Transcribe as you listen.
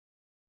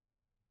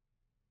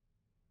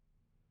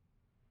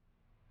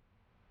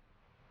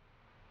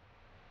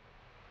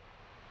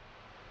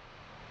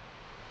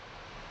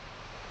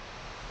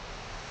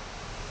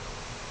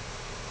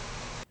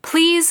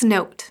Please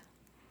note,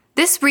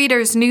 this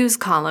reader's news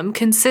column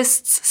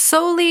consists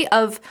solely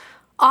of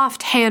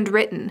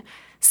oft-handwritten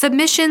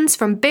submissions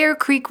from Bear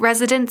Creek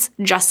residents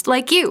just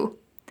like you.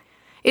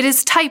 It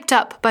is typed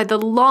up by the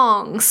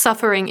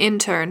long-suffering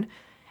intern,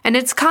 and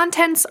its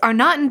contents are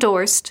not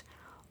endorsed,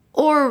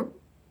 or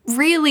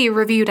really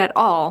reviewed at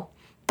all,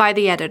 by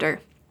the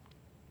editor.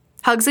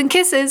 Hugs and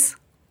kisses,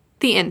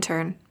 the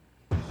intern.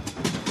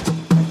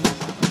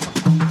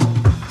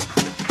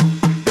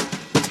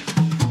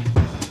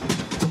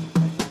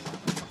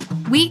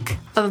 Week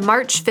of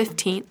March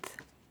 15th.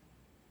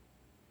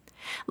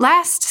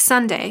 Last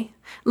Sunday,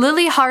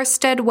 Lily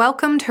Harstead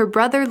welcomed her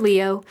brother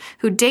Leo,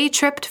 who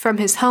day-tripped from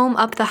his home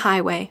up the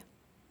highway.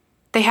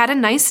 They had a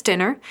nice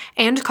dinner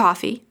and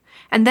coffee,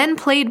 and then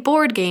played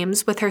board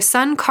games with her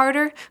son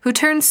Carter, who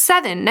turns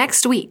 7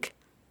 next week.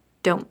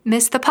 Don't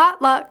miss the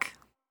potluck.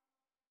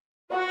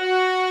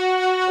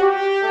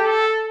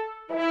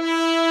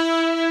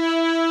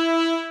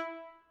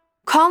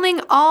 Calling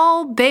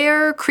all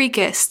Bear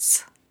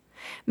Creekists.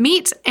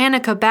 Meet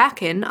Annika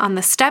Backen on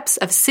the steps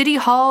of City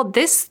Hall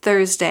this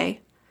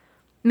Thursday.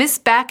 Miss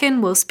Backen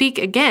will speak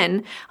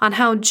again on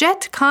how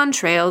jet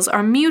contrails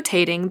are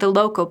mutating the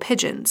local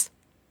pigeons.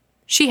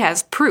 She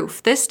has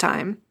proof this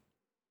time.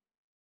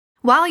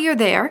 While you're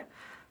there,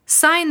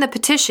 sign the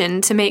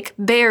petition to make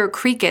Bear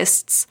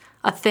Creekists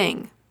a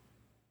thing.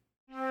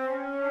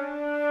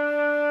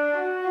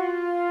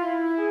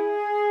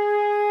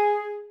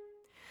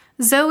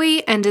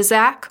 Zoe and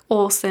Zach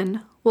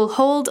Olson will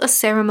hold a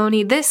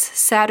ceremony this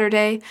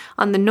Saturday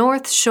on the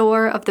north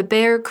shore of the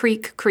Bear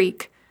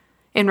Creek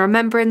in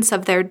remembrance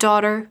of their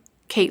daughter,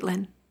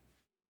 Caitlin.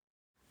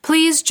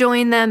 Please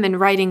join them in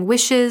writing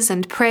wishes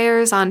and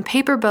prayers on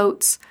paper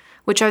boats,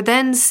 which are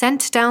then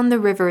sent down the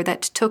river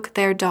that took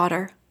their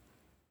daughter.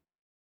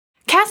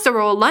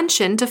 Casserole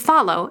luncheon to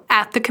follow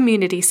at the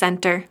community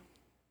center.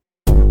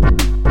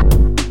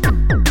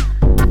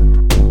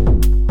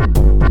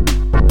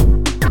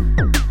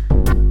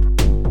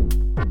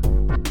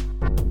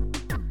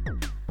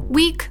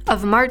 Week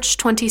of March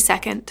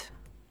 22nd.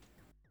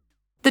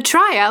 The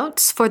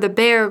tryouts for the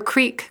Bear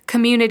Creek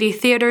Community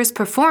Theater's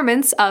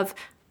performance of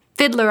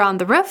Fiddler on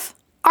the Roof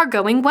are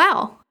going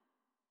well.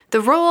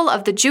 The role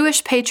of the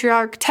Jewish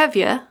patriarch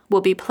Tevye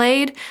will be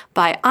played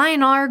by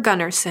Einar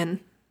Gunnarsson.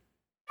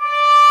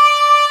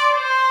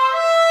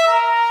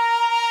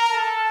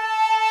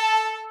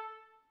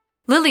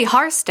 Lily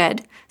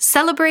Harstead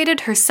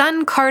celebrated her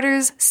son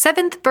Carter's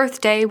 7th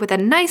birthday with a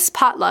nice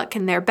potluck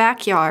in their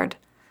backyard.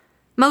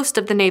 Most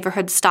of the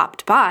neighborhood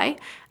stopped by,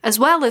 as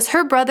well as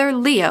her brother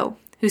Leo,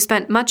 who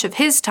spent much of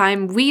his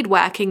time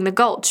weed-whacking the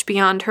gulch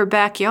beyond her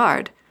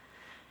backyard.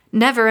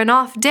 Never an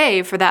off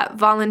day for that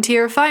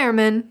volunteer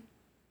fireman.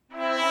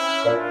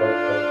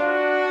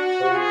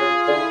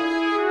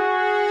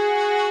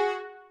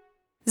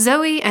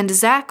 Zoe and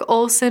Zach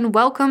Olson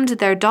welcomed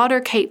their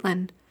daughter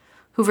Caitlin,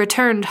 who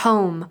returned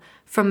home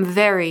from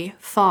very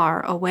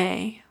far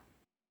away.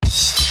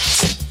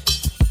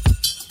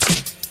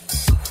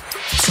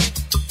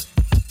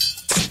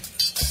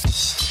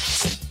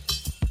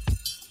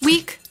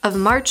 Week of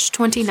March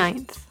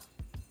 29th.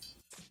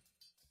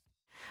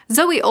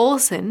 Zoe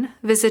Olson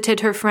visited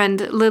her friend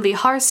Lily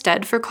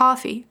Harstead for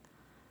coffee.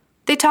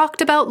 They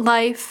talked about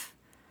life,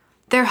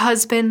 their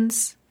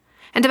husbands,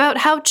 and about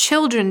how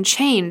children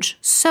change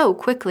so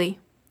quickly.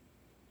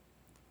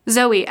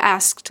 Zoe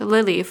asked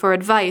Lily for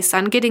advice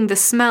on getting the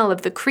smell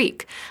of the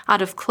creek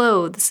out of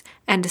clothes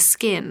and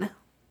skin.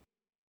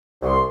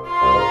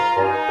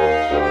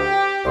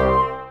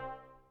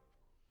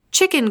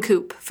 Chicken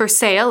coop for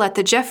sale at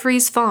the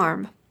Jeffries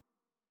farm.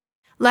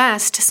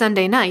 Last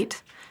Sunday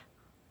night,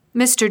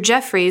 Mr.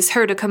 Jeffries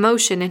heard a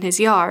commotion in his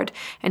yard,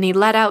 and he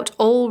let out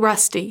Ol'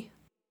 Rusty.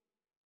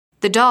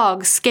 The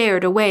dog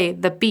scared away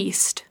the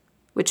beast,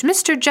 which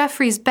Mr.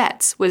 Jeffries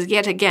bets was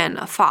yet again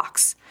a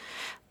fox,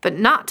 but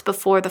not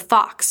before the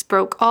fox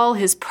broke all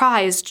his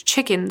prized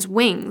chicken's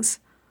wings.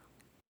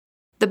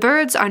 The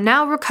birds are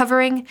now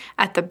recovering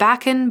at the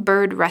Backen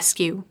Bird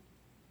Rescue.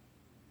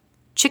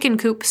 Chicken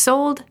coop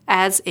sold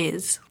as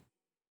is.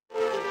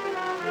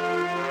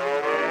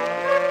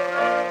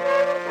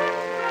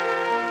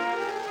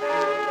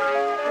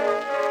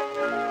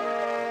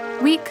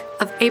 Week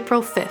of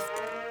April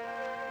 5th.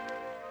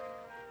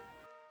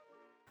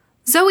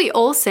 Zoe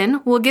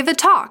Olson will give a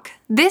talk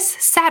this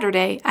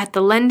Saturday at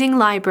the Lending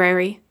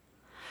Library.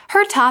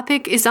 Her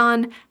topic is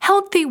on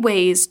healthy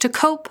ways to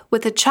cope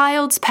with a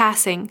child's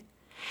passing,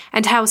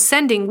 and how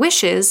sending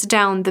wishes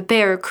down the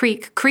Bear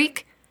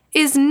Creek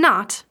is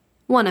not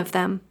one of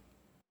them.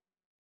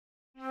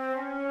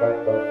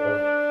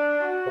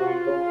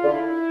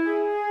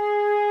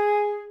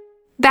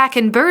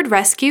 Backen Bird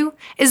Rescue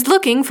is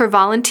looking for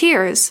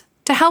volunteers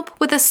to help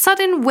with a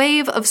sudden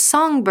wave of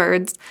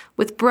songbirds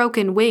with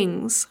broken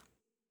wings.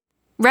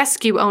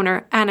 Rescue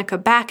owner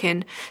Annika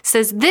Backen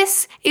says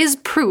this is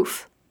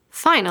proof,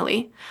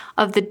 finally,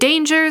 of the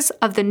dangers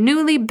of the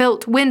newly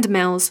built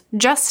windmills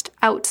just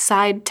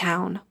outside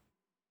town.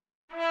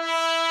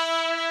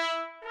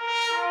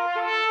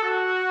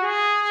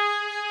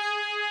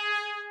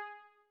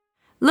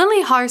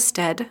 Lily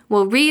Harstead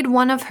will read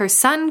one of her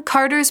son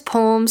Carter's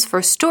poems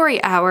for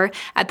Story Hour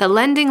at the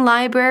Lending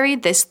Library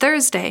this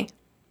Thursday.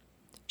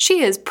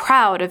 She is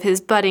proud of his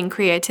budding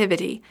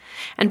creativity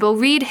and will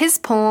read his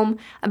poem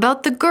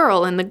about the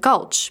girl in the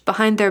gulch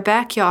behind their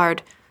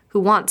backyard who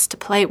wants to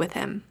play with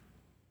him.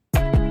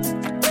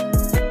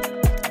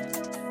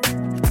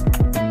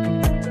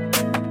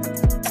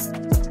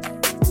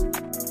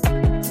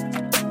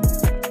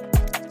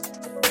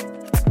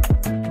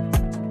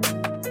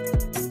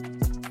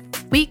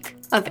 Week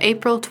of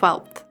April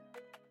 12th.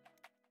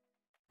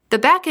 The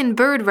Bakken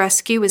Bird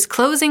Rescue is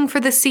closing for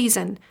the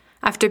season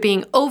after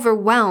being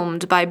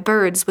overwhelmed by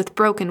birds with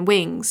broken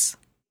wings.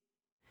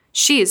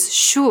 She is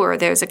sure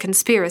there's a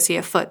conspiracy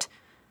afoot,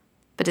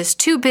 but is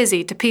too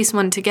busy to piece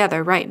one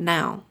together right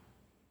now.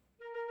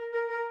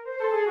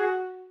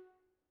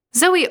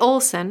 Zoe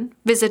Olson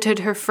visited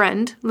her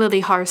friend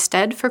Lily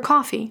Harstead for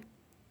coffee.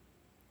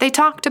 They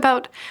talked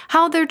about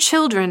how their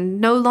children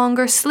no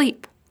longer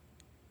sleep.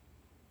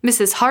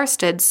 Mrs.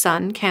 Harstead's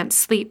son can't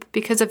sleep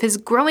because of his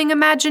growing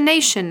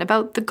imagination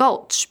about the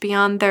gulch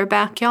beyond their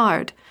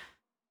backyard.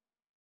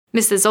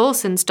 Mrs.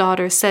 Olson's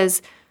daughter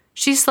says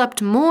she slept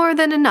more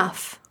than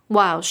enough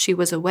while she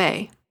was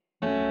away.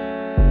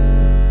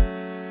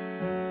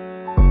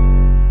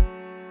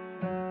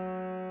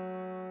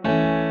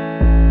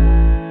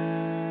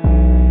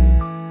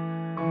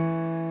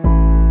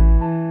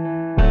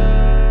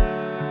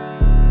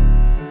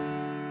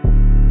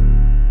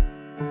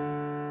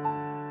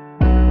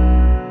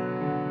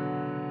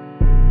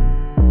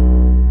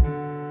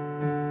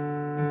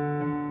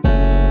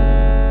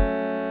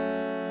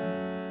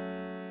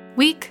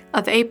 Week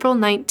of April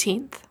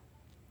 19th.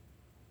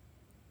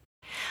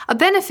 A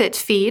benefit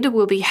feed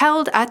will be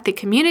held at the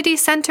community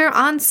center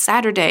on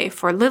Saturday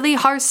for Lily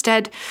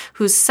Harstead,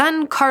 whose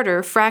son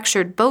Carter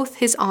fractured both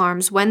his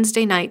arms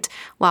Wednesday night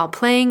while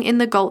playing in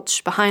the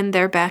gulch behind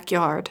their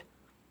backyard.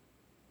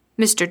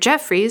 Mr.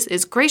 Jeffries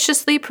is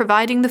graciously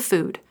providing the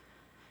food.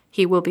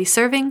 He will be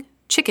serving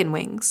chicken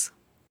wings.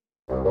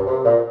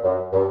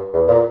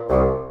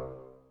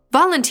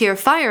 Volunteer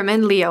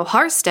fireman Leo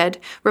Harstead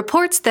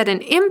reports that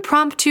an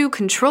impromptu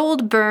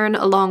controlled burn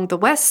along the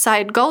West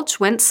Side Gulch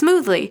went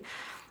smoothly,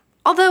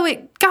 although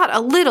it got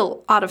a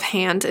little out of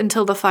hand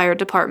until the fire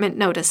department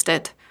noticed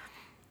it.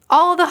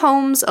 All the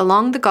homes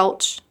along the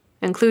gulch,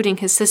 including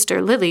his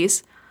sister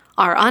Lily's,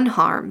 are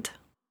unharmed.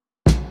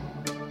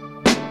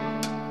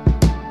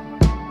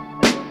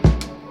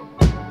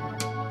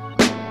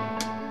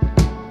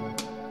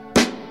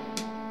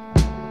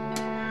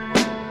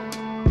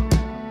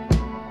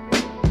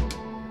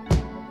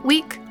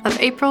 Week of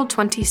April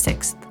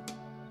 26th.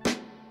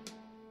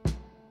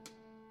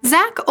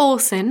 Zach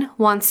Olson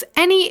wants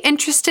any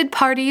interested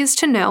parties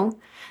to know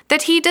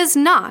that he does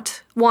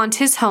not want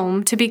his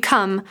home to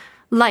become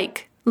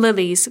like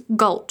Lily's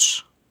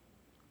Gulch.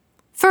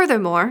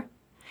 Furthermore,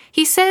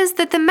 he says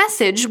that the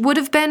message would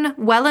have been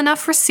well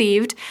enough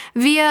received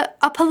via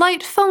a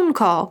polite phone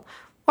call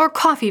or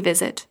coffee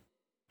visit,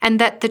 and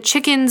that the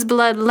chicken's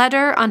blood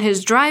letter on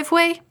his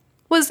driveway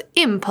was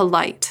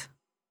impolite.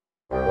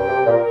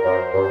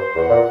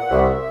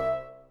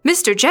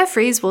 Mr.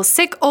 Jeffries will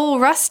sick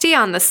old Rusty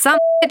on the son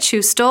bitch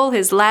who stole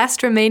his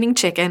last remaining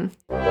chicken.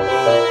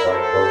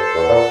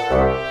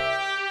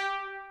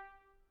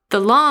 The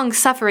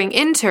long-suffering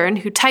intern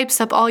who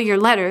types up all your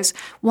letters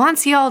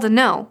wants y'all to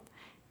know,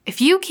 if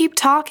you keep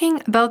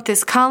talking about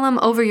this column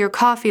over your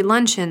coffee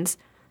luncheons,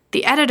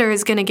 the editor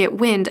is going to get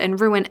wind and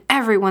ruin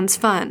everyone's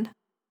fun.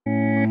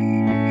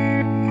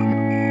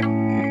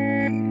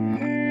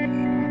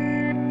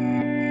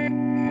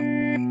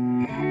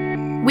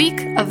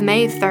 Week of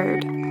May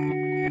 3rd.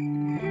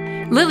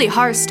 Lily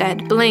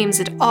Harstead blames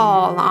it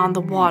all on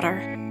the water.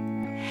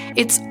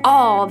 It's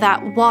all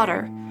that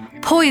water,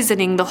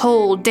 poisoning the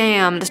whole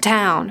damned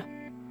town.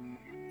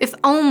 If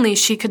only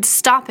she could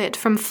stop it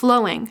from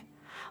flowing,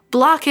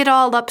 block it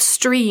all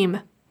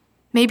upstream.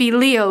 Maybe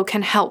Leo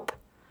can help.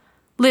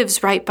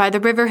 Lives right by the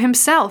river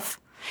himself.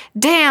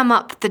 Dam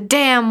up the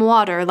damn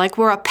water like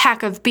we're a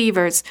pack of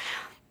beavers.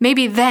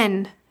 Maybe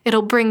then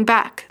it'll bring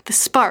back the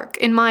spark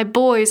in my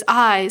boy's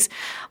eyes.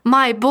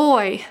 My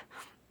boy.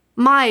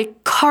 My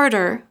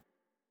Carter.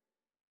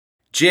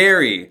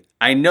 Jerry,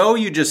 I know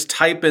you just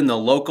type in the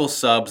local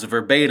subs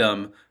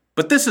verbatim,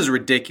 but this is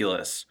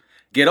ridiculous.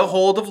 Get a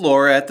hold of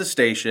Laura at the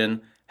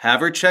station,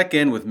 have her check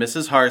in with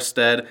Mrs.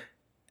 Harstead,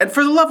 and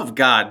for the love of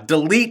God,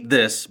 delete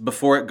this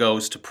before it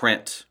goes to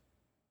print.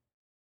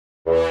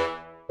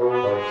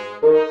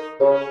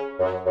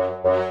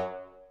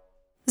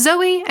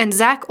 Zoe and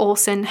Zach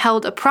Olson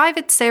held a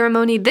private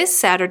ceremony this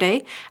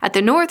Saturday at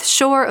the north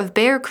shore of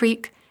Bear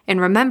Creek in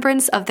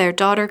remembrance of their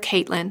daughter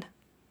Caitlin.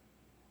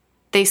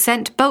 They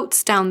sent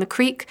boats down the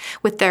creek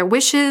with their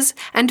wishes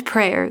and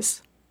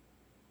prayers.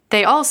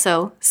 They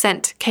also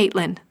sent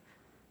Caitlin.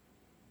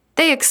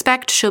 They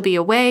expect she'll be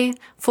away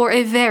for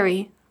a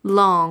very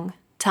long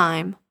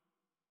time.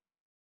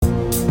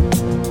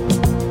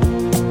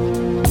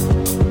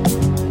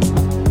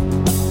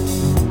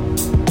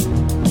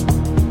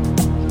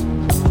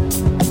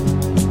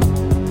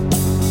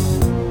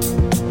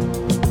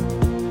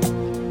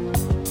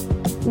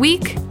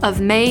 Week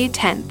of May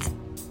 10th.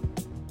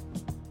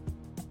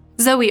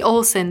 Zoe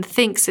Olson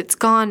thinks it's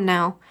gone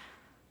now,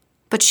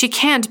 but she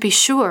can't be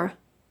sure.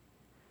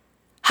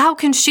 How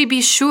can she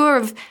be sure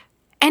of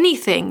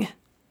anything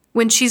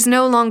when she's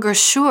no longer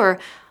sure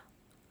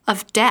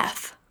of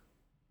death?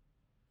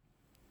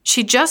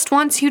 She just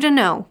wants you to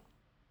know.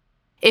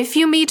 If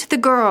you meet the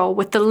girl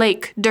with the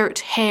lake dirt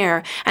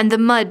hair and the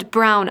mud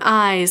brown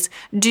eyes,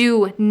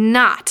 do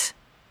not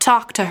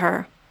talk to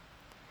her.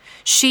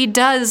 She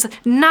does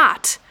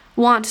not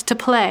want to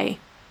play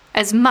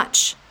as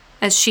much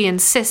as she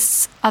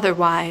insists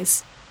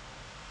otherwise.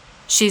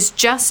 She's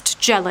just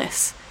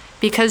jealous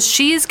because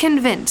she is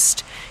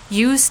convinced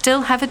you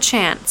still have a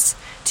chance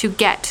to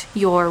get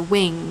your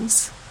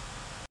wings.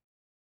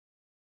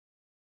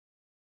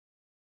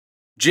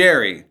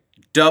 Jerry,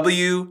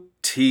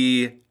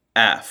 WTF.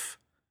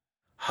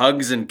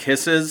 Hugs and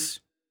kisses?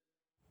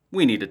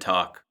 We need to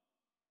talk.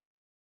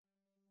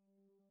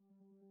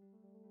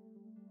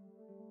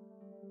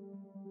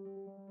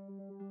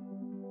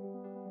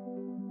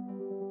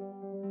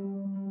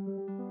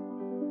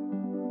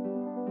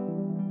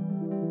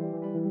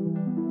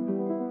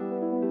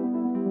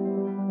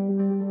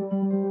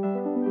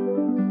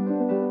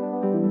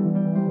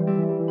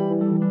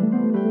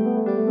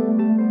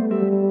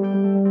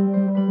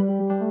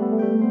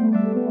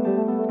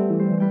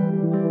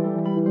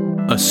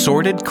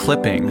 Assorted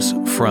clippings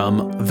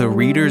from the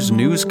Reader's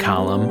News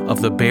column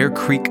of the Bear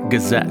Creek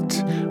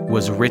Gazette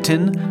was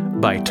written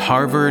by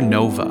Tarver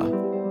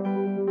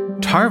Nova.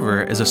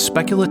 Tarver is a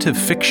speculative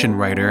fiction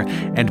writer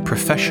and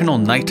professional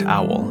night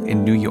owl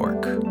in New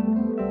York.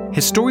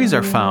 His stories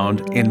are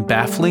found in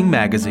Baffling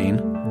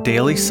Magazine,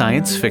 Daily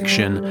Science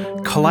Fiction,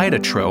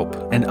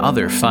 Kaleidotrope, and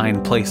other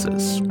fine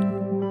places.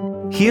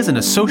 He is an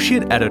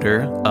associate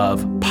editor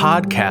of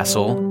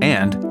Podcastle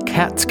and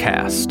Cat's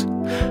Cast.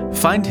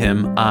 Find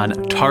him on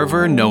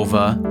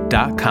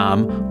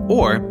tarvernova.com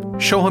or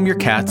show him your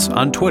cats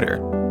on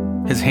Twitter.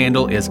 His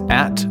handle is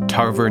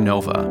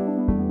 @tarvernova.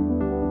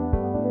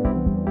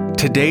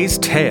 Today's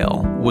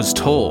tale was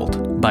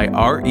told by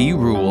R.E.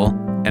 Rule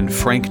and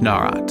Frank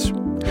Narat.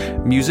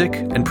 Music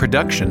and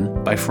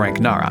production by Frank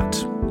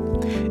Narat.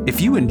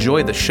 If you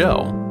enjoy the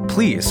show,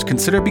 please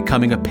consider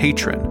becoming a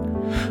patron.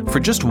 For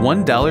just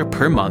 $1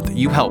 per month,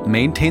 you help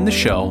maintain the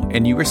show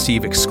and you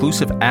receive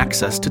exclusive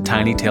access to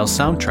Tiny Tales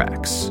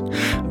soundtracks.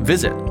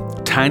 Visit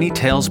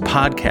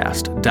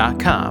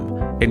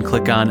tinytalespodcast.com and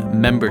click on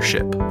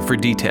Membership for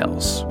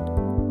details.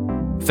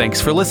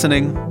 Thanks for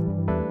listening.